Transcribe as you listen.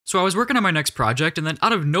So I was working on my next project, and then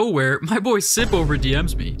out of nowhere, my boy Sipover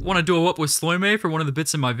DMs me. Want to duo up with SLOIMAY for one of the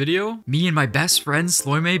bits in my video? Me and my best friend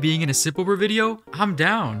SLOIMAY being in a Sipover video? I'm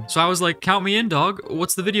down. So I was like, count me in, dog.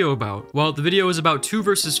 What's the video about? Well, the video is about 2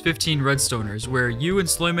 versus 15 Redstoners, where you and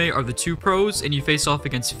SLOIMAY are the 2 pros, and you face off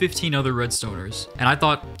against 15 other Redstoners. And I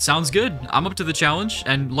thought, sounds good. I'm up to the challenge,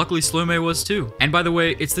 and luckily SLOIMAY was too. And by the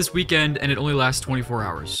way, it's this weekend, and it only lasts 24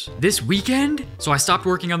 hours. This weekend? So I stopped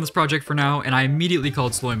working on this project for now, and I immediately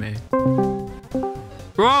called SLOIMAY.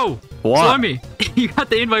 Bro! What? SLOIMAY, you got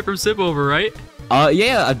the invite from Sipover, right?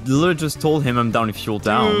 Yeah, I literally just told him I'm down if you're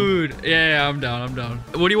down. Dude, yeah, I'm down.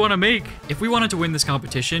 What do you want to make? If we wanted to win this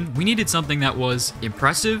competition, we needed something that was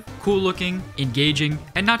impressive, cool looking, engaging,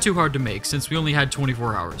 and not too hard to make since we only had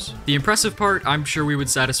 24 hours. The impressive part, I'm sure we would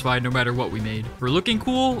satisfy no matter what we made. For looking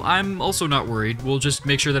cool, I'm also not worried. We'll just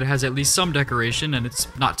make sure that it has at least some decoration and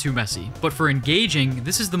it's not too messy. But for engaging,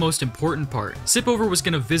 this is the most important part. Sipover was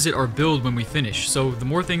going to visit our build when we finish, so the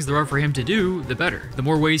more things there are for him to do, the better. The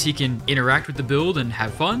more ways he can interact with the build and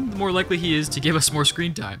have fun, the more likely he is to give us more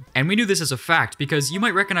screen time. And we knew this as a fact because you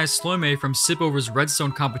might recognize SLOIMAY from Sipover's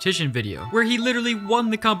Redstone competition video, where he literally won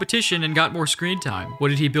the competition and got more screen time. What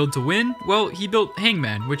did he build to win? Well, he built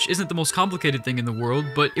Hangman, which isn't the most complicated thing in the world,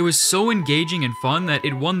 but it was so engaging and fun that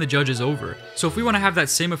it won the judges over. So if we want to have that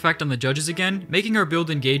same effect on the judges again, making our build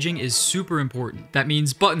engaging is super important. That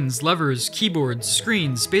means buttons, levers, keyboards,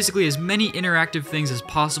 screens, basically as many interactive things as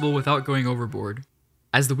possible without going overboard.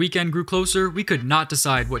 As the weekend grew closer, we could not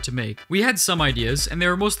decide what to make. We had some ideas, and they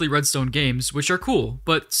were mostly Redstone games, which are cool,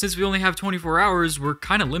 but since we only have 24 hours, we're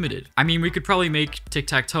kinda limited. I mean, we could probably make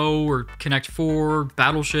Tic-Tac-Toe, or Connect 4,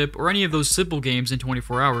 Battleship, or any of those simple games in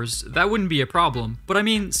 24 hours. That wouldn't be a problem. But I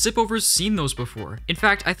mean, Sipover's seen those before. In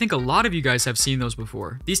fact, I think a lot of you guys have seen those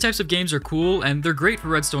before. These types of games are cool, and they're great for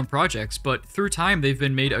Redstone projects, but through time, they've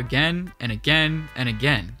been made again, and again, and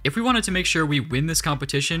again. If we wanted to make sure we win this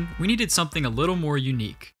competition, we needed something a little more unique.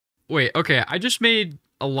 Wait, okay, I just made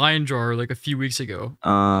a line drawer like a few weeks ago.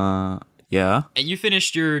 Yeah. And you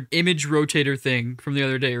finished your image rotator thing from the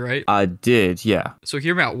other day, right? I did, yeah. So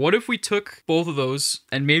hear me out. What if we took both of those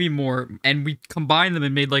and maybe more and we combined them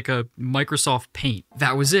and made like a Microsoft Paint?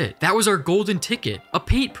 That was it. That was our golden ticket, a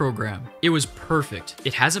paint program. It was perfect.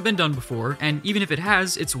 It hasn't been done before, and even if it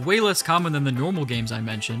has, it's way less common than the normal games I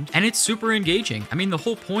mentioned, and it's super engaging. I mean, the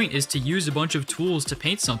whole point is to use a bunch of tools to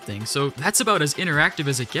paint something, so that's about as interactive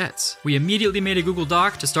as it gets. We immediately made a Google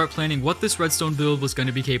Doc to start planning what this Redstone build was going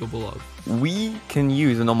to be capable of. We can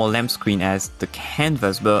use a normal lamp screen as the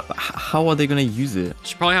canvas, but how are they gonna use it?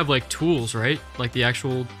 Should probably have like tools, right? Like the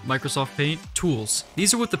actual Microsoft Paint tools.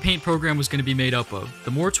 These are what the paint program was going to be made up of.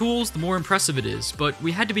 The more tools, the more impressive it is, but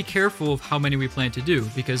we had to be careful of how many we plan to do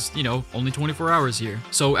because, you know, only 24 hours here.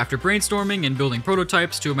 So after brainstorming and building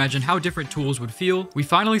prototypes to imagine how different tools would feel, we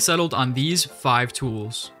finally settled on these 5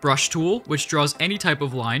 tools. Brush tool, which draws any type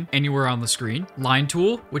of line anywhere on the screen. Line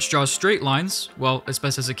tool, which draws straight lines, well, as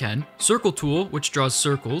best as it can. Circle tool, which draws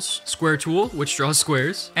circles. Square tool, which draws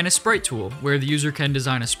squares. And a sprite tool, where the user can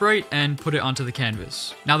design a sprite and put it onto the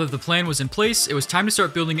canvas. Now that the plan was in place, it was time to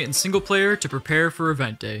start building it in single player to prepare for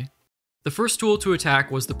event day. The first tool to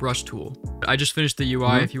attack was the brush tool. I just finished the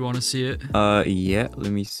UI if you want to see it. Yeah,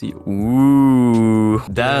 let me see. Ooh,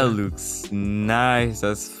 that looks nice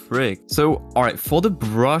as frick. So, alright, for the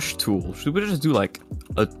brush tool, should we just do like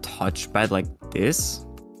a touchpad like this?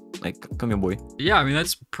 Like, come here, boy. Yeah, I mean,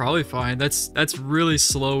 that's probably fine. That's really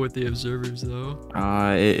slow with the observers, though.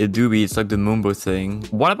 It do be. It's like the Mumbo thing.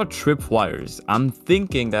 What about tripwires? I'm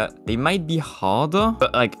thinking that they might be harder,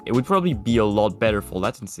 but like, it would probably be a lot better for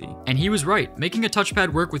latency. And he was right. Making a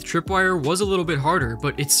touchpad work with tripwire was a little bit harder,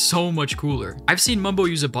 but it's so much cooler. I've seen Mumbo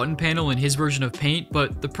use a button panel in his version of Paint,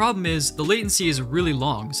 but the problem is the latency is really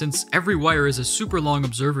long since every wire is a super long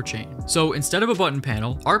observer chain. So instead of a button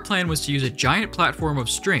panel, our plan was to use a giant platform of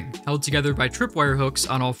string held together by tripwire hooks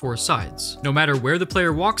on all 4 sides. No matter where the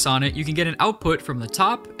player walks on it, you can get an output from the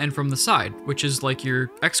top and from the side, which is like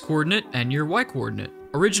your X coordinate and your Y coordinate.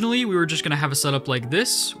 Originally, we were just going to have a setup like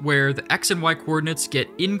this, where the X and Y coordinates get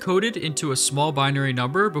encoded into a small binary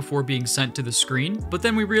number before being sent to the screen, but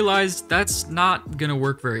then we realized that's not going to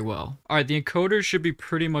work very well. Alright, the encoders should be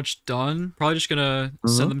pretty much done. Probably just going to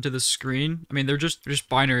send them to the screen. I mean, they're just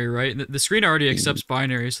binary, right? The screen already accepts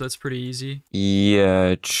binary, so that's pretty easy. Yeah,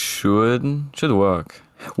 it should work.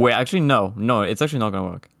 Wait, actually, no. No, it's actually not gonna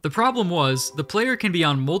work. The problem was, the player can be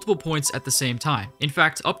on multiple points at the same time. In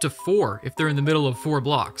fact, up to 4 if they're in the middle of 4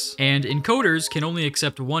 blocks. And encoders can only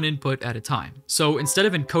accept 1 input at a time. So instead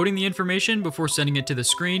of encoding the information before sending it to the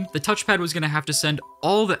screen, the touchpad was going to have to send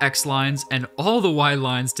all the X lines and all the Y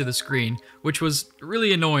lines to the screen, which was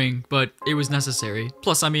really annoying, but it was necessary.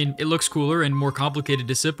 Plus, I mean, it looks cooler and more complicated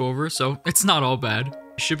to sip over, so it's not all bad.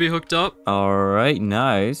 Should be hooked up. Alright,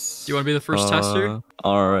 nice. Do you want to be the first tester?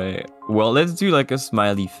 Alright. Well, let's do like a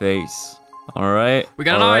smiley face. Alright. We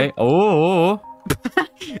got an eye. Oh.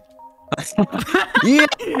 Yeah!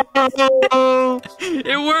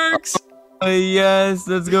 It works! Yes,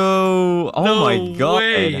 let's go. Oh No my god.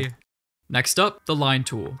 way. Next up, the line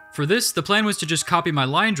tool. For this, the plan was to just copy my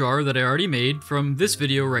line drawer that I already made from this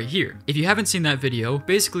video right here. If you haven't seen that video,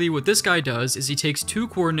 basically what this guy does is he takes 2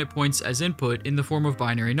 coordinate points as input in the form of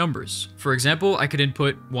binary numbers. For example, I could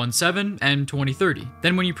input 17 and 2030.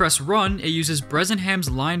 Then when you press run, it uses Bresenham's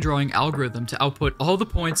line drawing algorithm to output all the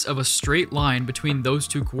points of a straight line between those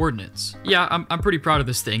 2 coordinates. Yeah, I'm pretty proud of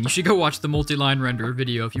this thing. You should go watch the multi-line render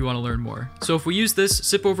video if you want to learn more. So if we use this,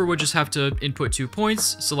 Sipover would just have to input 2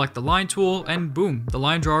 points, select the line tool, and boom, the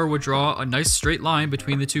line drawer would draw a nice straight line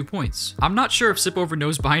between the 2 points. I'm not sure if Sipover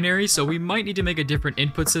knows binary, so we might need to make a different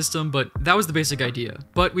input system, but that was the basic idea.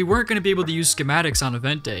 But we weren't going to be able to use schematics on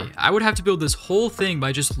event day. I would have to build this whole thing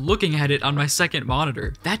by just looking at it on my second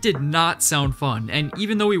monitor. That did not sound fun, and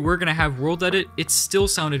even though we were going to have world edit, it still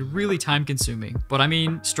sounded really time consuming. But I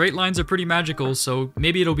mean, straight lines are pretty magical, so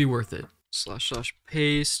maybe it'll be worth it. /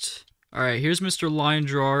 paste. Alright, here's Mr. Line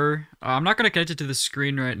Drawer. I'm not going to connect it to the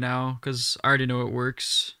screen right now, because I already know it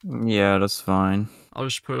works. Yeah, that's fine. I'll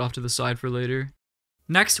just put it off to the side for later.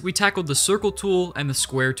 Next, we tackled the circle tool and the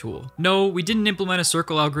square tool. No, we didn't implement a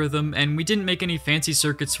circle algorithm, and we didn't make any fancy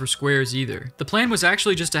circuits for squares either. The plan was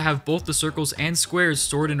actually just to have both the circles and squares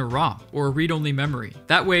stored in a ROM, or a read-only memory.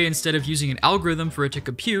 That way, instead of using an algorithm for it to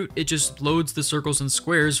compute, it just loads the circles and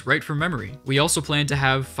squares right from memory. We also planned to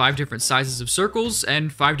have 5 different sizes of circles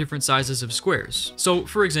and 5 different sizes of squares. So,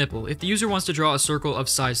 for example, if the user wants to draw a circle of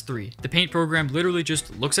size 3, the Paint program literally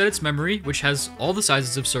just looks at its memory, which has all the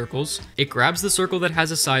sizes of circles, it grabs the circle that has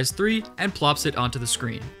a size 3 and plops it onto the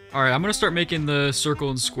screen. Alright, I'm gonna start making the circle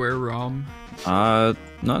and square ROM. No,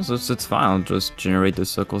 it's fine. I'll just generate the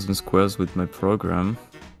circles and squares with my program.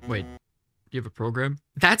 Wait, you have a program?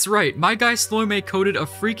 That's right, my guy SLOIMAY coded a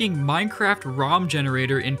freaking Minecraft ROM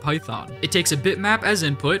generator in Python. It takes a bitmap as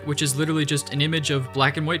input, which is literally just an image of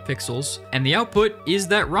black and white pixels, and the output is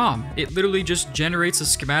that ROM. It literally just generates a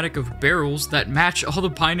schematic of barrels that match all the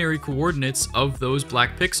binary coordinates of those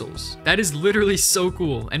black pixels. That is literally so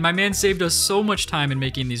cool, and my man saved us so much time in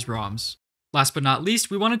making these ROMs. Last but not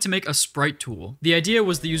least, we wanted to make a sprite tool. The idea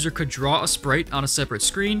was the user could draw a sprite on a separate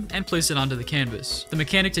screen and place it onto the canvas. The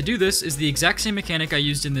mechanic to do this is the exact same mechanic I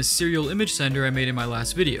used in this serial image sender I made in my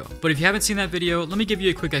last video. But if you haven't seen that video, let me give you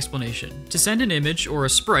a quick explanation. To send an image or a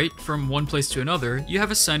sprite from one place to another, you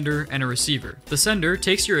have a sender and a receiver. The sender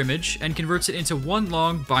takes your image and converts it into one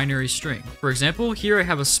long binary string. For example, here I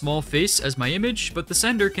have a small face as my image, but the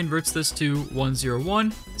sender converts this to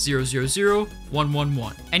 101, 000,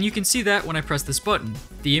 111. And you can see that when I press this button.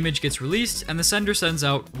 The image gets released and the sender sends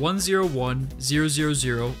out 101,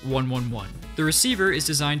 000, 111. The receiver is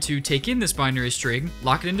designed to take in this binary string,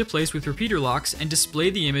 lock it into place with repeater locks, and display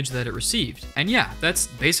the image that it received. And yeah, that's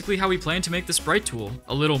basically how we plan to make the sprite tool.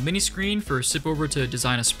 A little mini screen for Sipover to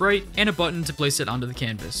design a sprite, and a button to place it onto the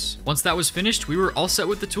canvas. Once that was finished, we were all set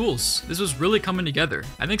with the tools. This was really coming together.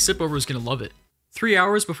 I think Sipover is gonna love it. 3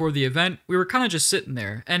 hours before the event, we were kind of just sitting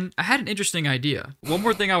there, and I had an interesting idea. One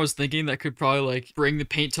more thing I was thinking that could probably like bring the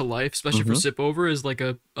paint to life, especially for Sipover, is like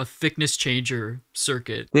a thickness changer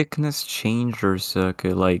circuit. Thickness changer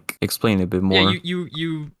circuit, like explain a bit more. Yeah,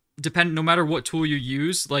 you depend, no matter what tool you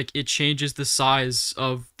use, like it changes the size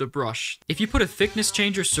of the brush. If you put a thickness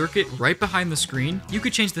changer circuit right behind the screen, you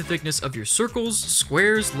could change the thickness of your circles,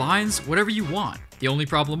 squares, lines, whatever you want. The only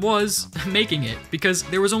problem was making it, because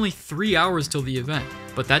there was only 3 hours till the event,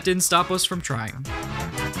 but that didn't stop us from trying.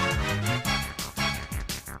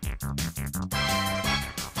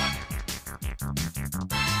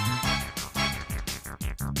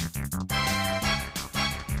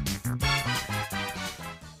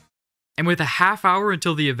 And with a half hour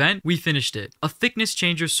until the event, we finished it. A thickness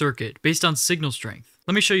changer circuit based on signal strength.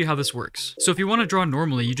 Let me show you how this works. So if you want to draw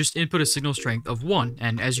normally, you just input a signal strength of 1,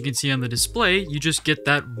 and as you can see on the display, you just get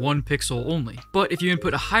that 1 pixel only. But if you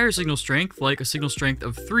input a higher signal strength, like a signal strength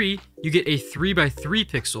of 3, you get a 3x3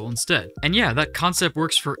 pixel instead. And yeah, that concept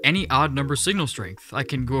works for any odd number signal strength. I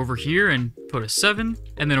can go over here and put a 7,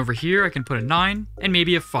 and then over here I can put a 9, and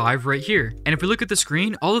maybe a 5 right here. And if we look at the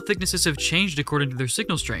screen, all the thicknesses have changed according to their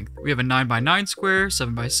signal strength. We have a 9x9 square,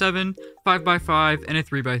 7x7, 5x5, and a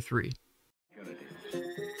 3x3.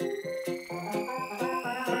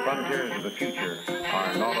 The frontiers of the future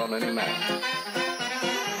are not on any map.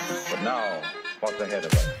 But now, what's ahead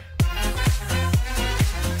of us?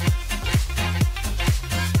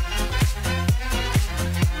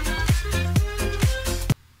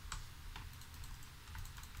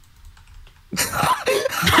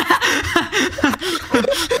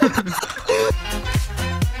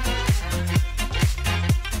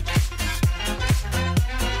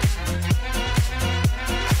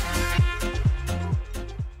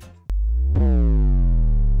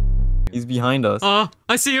 He's behind us.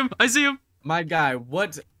 I see him. I see him. My guy,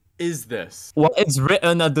 what is this? What is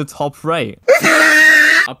written at the top right?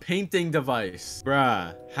 A painting device.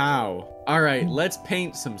 Bruh, how? Alright, let's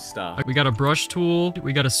paint some stuff. We got a brush tool,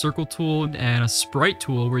 we got a circle tool, and a sprite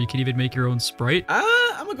tool where you can even make your own sprite.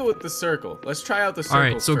 I'm gonna go with the circle. Let's try out the circle.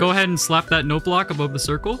 Alright, so first. go ahead and slap that note block above the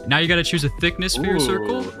circle. Now you gotta choose a thickness for your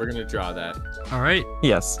circle. We're gonna draw that. Alright.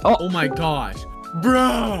 Yes. Oh my gosh.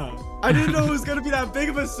 Bruh! I didn't know it was gonna be that big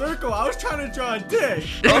of a circle. I was trying to draw a dick.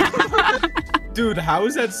 Dude, how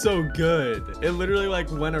is that so good? It literally like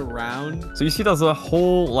went around. So you see there's a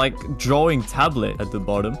whole like drawing tablet at the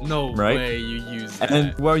bottom. No right? way you use that.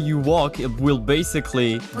 And where you walk, it will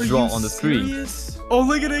basically draw on the screen. Serious? Oh,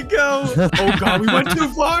 look at it go. Oh god, we went too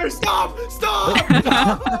far. Stop! Stop!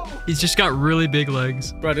 No! He's just got really big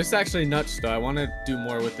legs. Bro, this is actually nuts though. I want to do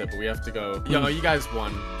more with it, but we have to go. Yo, you guys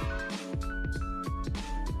won.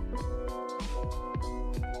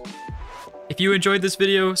 If you enjoyed this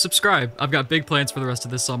video, subscribe. I've got big plans for the rest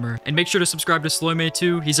of this summer. And make sure to subscribe to SLOIMAY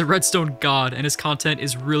too. He's a redstone god and his content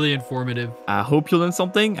is really informative. I hope you learned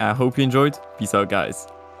something. I hope you enjoyed. Peace out, guys.